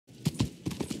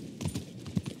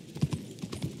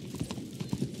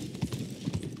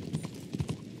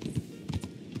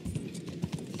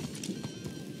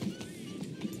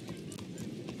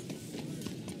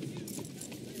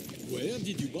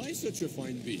did you buy such a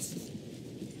fine beast?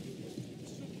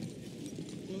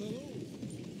 Well, hello.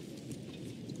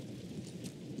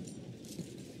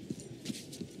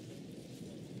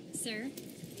 Sir?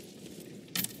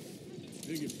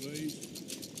 Ticket, please.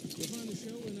 You'll find the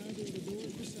show in either of the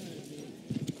doors beside you.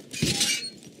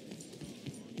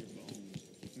 On your bones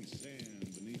and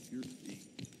sand beneath your feet.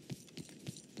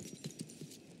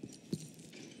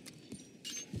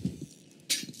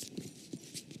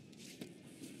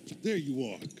 There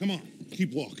you are. Come on,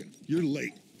 keep walking. You're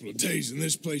late. Well, days in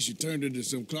this place, you turned into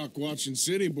some clock-watching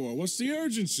city boy. What's the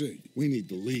urgency? We need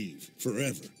to leave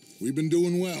forever. We've been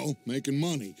doing well, making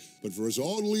money, but for us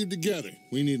all to leave together,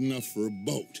 we need enough for a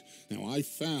boat. Now, I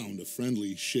found a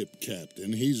friendly ship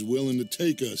captain. He's willing to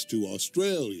take us to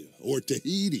Australia or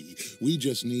Tahiti. We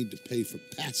just need to pay for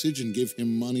passage and give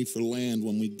him money for land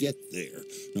when we get there.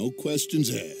 No questions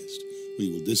asked.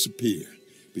 We will disappear,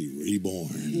 be reborn.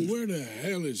 Well, where the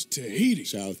hell is Tahiti?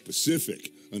 South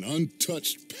Pacific, an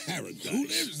untouched paradise. Who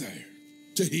lives there?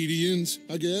 Tahitians,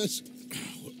 I guess.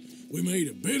 We made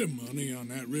a bit of money on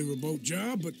that riverboat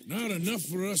job, but not enough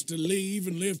for us to leave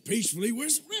and live peacefully.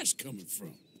 Where's the rest coming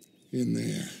from? In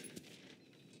there.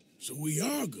 So we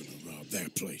are gonna rob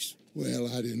that place. Well,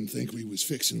 I didn't think we was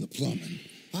fixing the plumbing.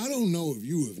 I don't know if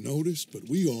you have noticed, but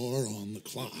we are on the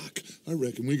clock. I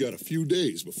reckon we got a few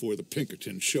days before the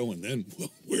Pinkerton show, and then,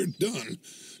 well, we're done.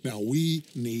 Now, we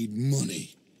need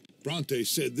money. Bronte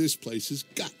said this place has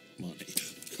got money.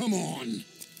 Come on.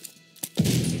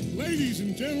 Ladies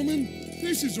and gentlemen,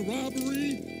 this is a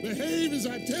robbery. Behave as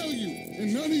I tell you,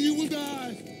 and none of you will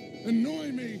die.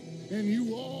 Annoy me, and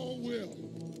you all will.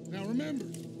 Now remember,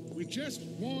 we just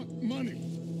want money.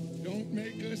 Don't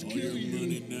make us All kill your you.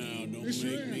 money now. Don't Yes,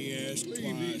 make sir. me ask Leave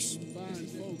twice. these fine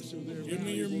folks are there. Give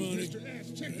me your valuable. money. Mr.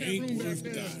 S, check It that ain't room back worth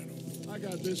there. dying I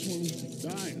got this one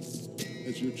dying.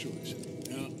 That's your choice.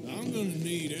 Now, I'm gonna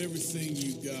need everything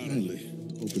you got. Kindly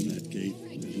open that gate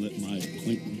and let my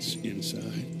acquaintance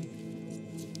inside.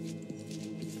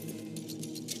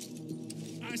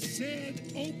 I said,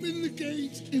 open the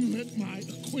gate and let my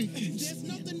acquaintance. There's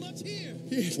nothing much here.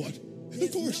 Yeah, what? There's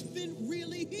Of course. nothing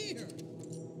really here.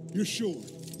 You're sure?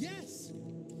 Yes.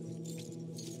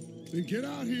 Then get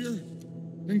out here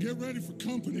and get ready for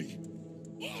company.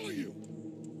 All of you.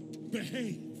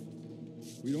 Behave.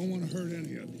 We don't want to hurt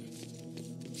any of you.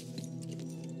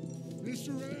 Mr.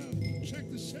 M, check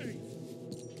the safe.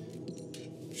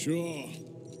 Sure.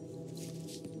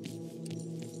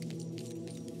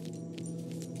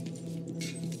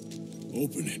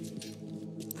 Open it.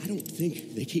 I don't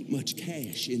think they keep much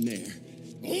cash in there.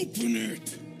 Open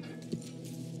it!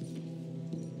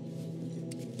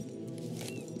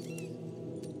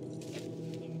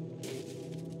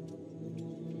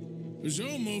 There's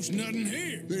almost nothing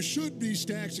here. There should be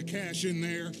stacks of cash in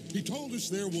there. He told us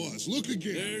there was. Look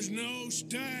again. There's no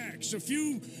stacks. A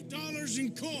few dollars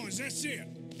in coins, that's it.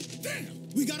 Damn!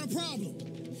 We got a problem.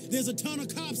 There's a ton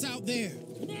of cops out there.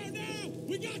 Come on now!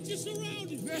 We got you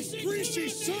surrounded! That greasy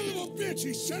son of a bitch,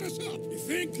 he set us up. You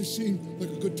think? This seemed like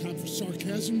a good time for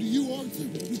sarcasm to you, Arthur.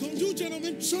 What we gonna do,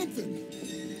 gentlemen? Something.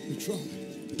 We try.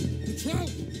 We try.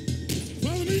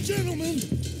 Follow me, gentlemen.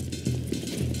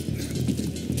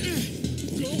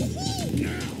 Go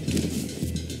now.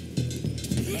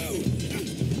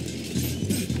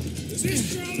 Does this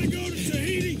trolley go to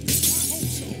Tahiti? I hope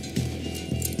so.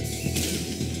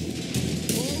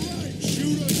 All right,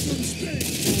 shoot us some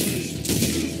space, boys.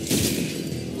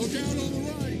 Look out on the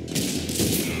right.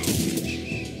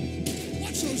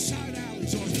 Watch those side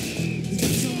alleys, Arthur. We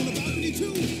got some on the balcony,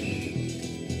 too.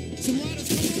 Some riders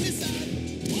coming on this side.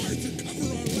 Arthur, cover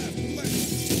our left.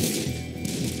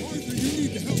 Arthur, you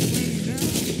need to help Randy now.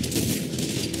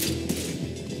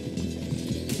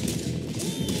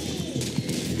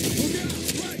 Look out!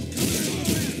 Right! Coming out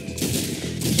there!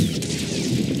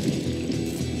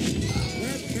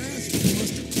 That bastard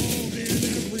must have called in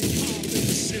every cop in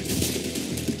the city.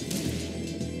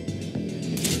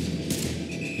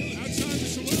 Outside the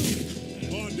saloon.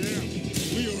 Oh, damn.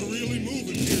 We are really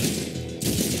moving here.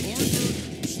 Arthur,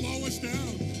 slow us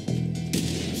down.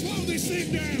 Slow this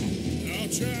thing down. I'll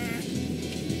try.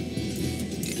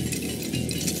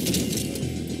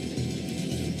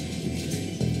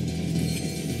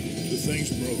 The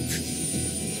thing's broke.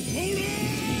 Hold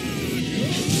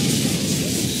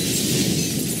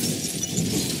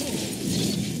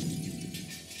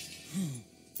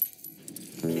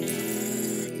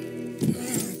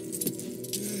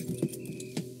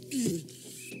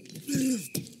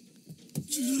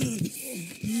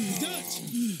Dutch.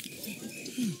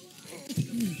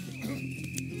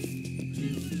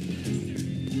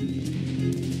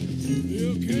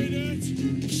 You okay, Dutch?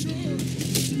 Sure.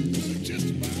 Just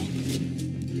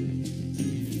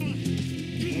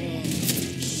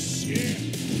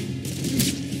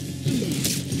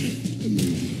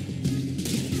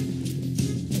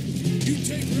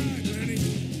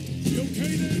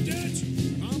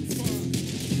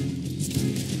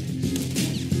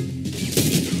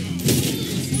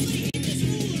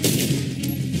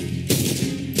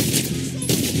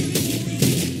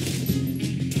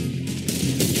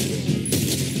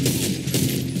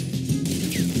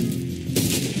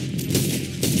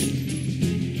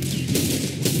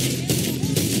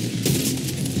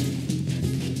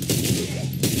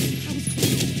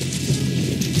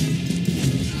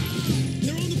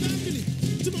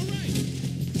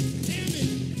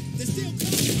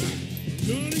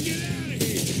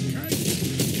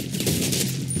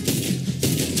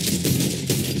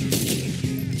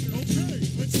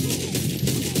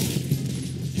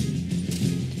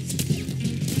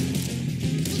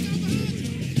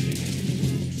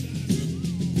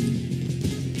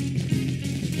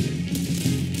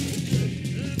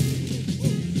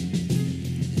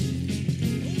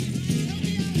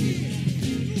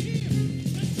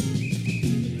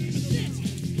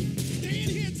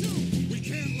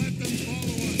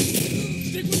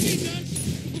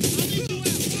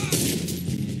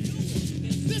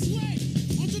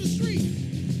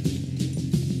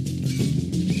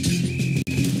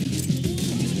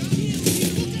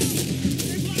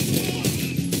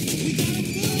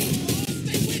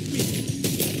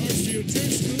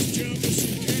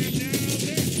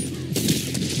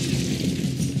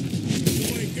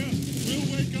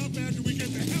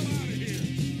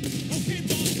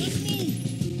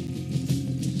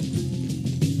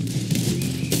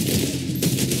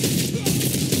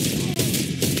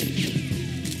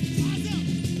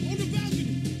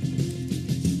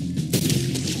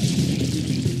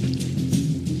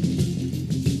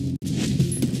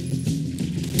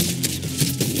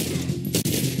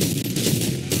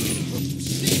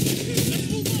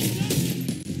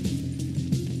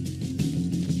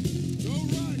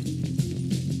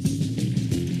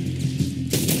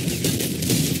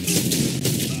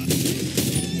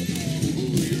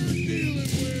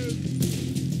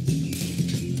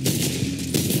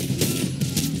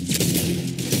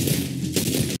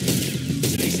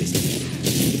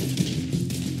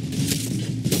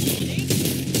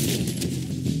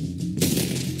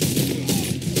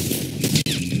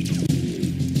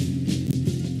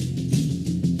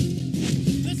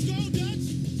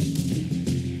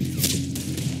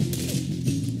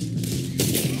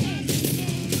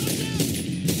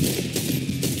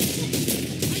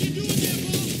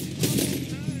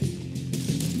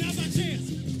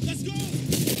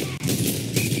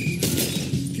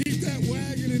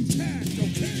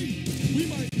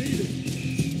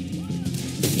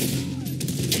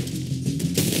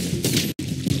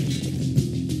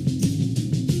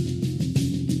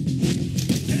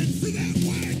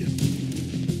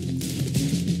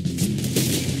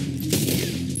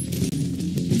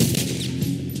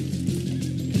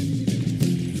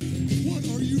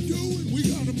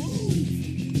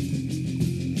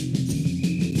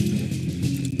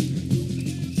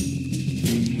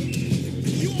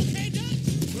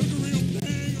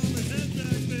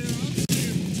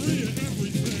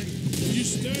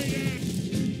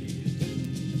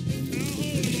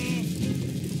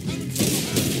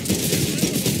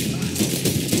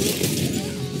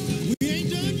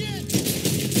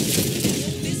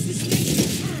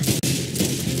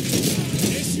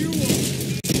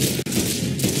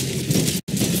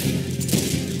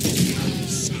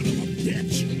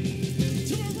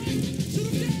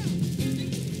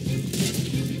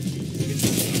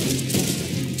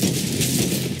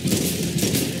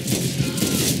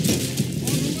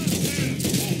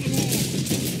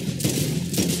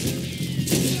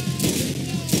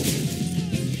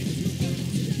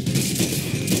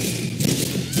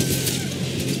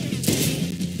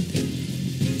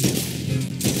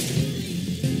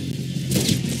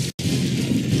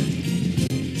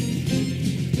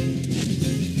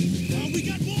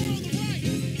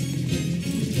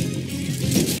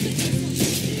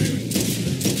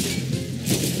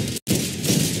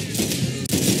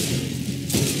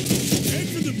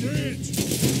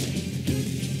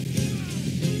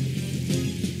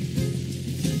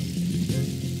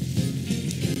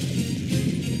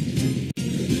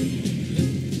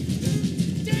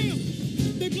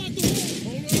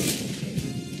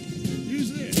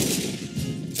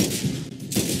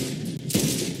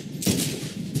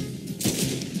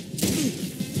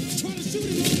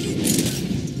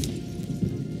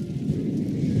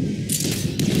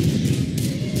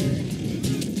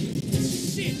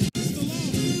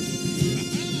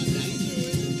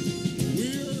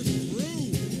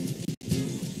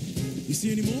You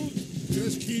see any more?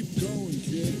 Just keep going,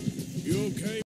 kid. You okay?